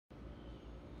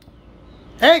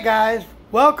Hey guys,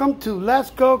 welcome to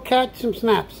Let's Go Catch Some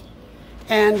Snaps.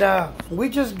 And we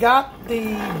just got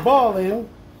the ball in,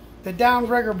 the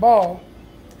Downrigger ball.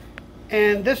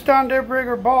 And this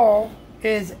Downrigger ball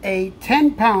is a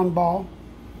 10-pound ball.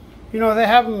 You know, they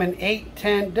have them in 8,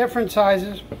 10, different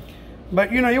sizes.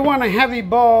 But you know, you want a heavy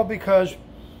ball because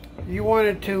you want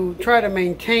it to try to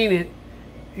maintain it,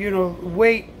 you know,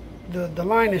 weight the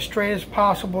line as straight as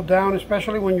possible down,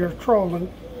 especially when you're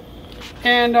trolling.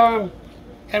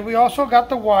 And we also got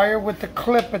the wire with the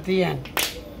clip at the end.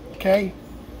 Okay,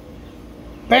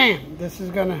 bam, this is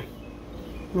gonna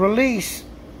release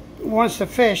once the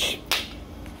fish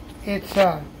hits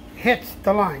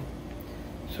the line.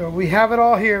 So we have it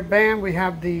all here. Bam, we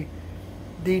have the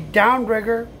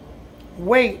Downrigger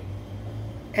weight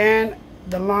and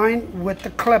the line with the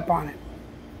clip on it.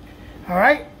 All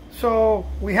right, so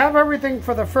we have everything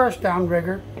for the first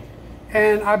Downrigger,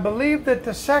 and I believe that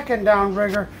the second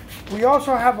Downrigger we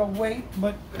also have a weight,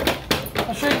 but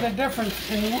I'll show you the difference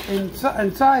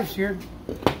in size here.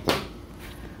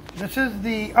 This is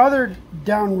the other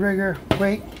Downrigger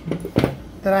weight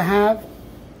that I have,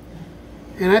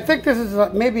 and I think this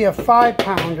is maybe a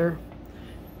 5-pounder,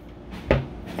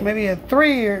 maybe a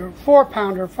 3 or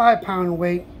 4-pounder, 5-pound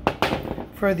weight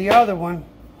for the other one,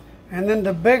 and then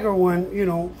the bigger one, you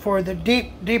know, for the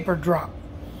deeper drop.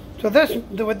 So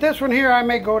with this one here, I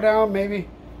may go down maybe,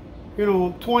 you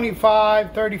know,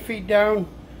 25, 30 feet down.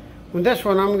 With this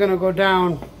one, I'm gonna go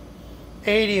down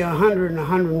 80, 100, and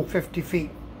 150 feet.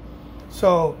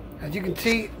 So as you can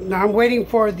see, now I'm waiting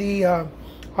for the,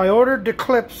 I ordered the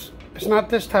clips. It's not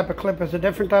this type of clip, it's a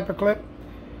different type of clip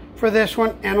for this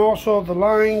one, and also the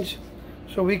lines,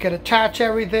 so we could attach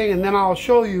everything, and then I'll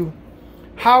show you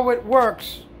how it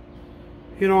works,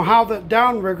 you know, how the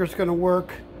Downrigger is gonna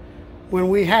work when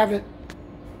we have it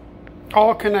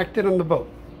all connected on the boat.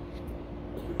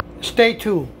 Stay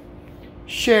tuned,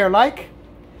 share, like,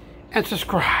 and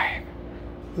subscribe.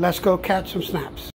 Let's go catch some snaps.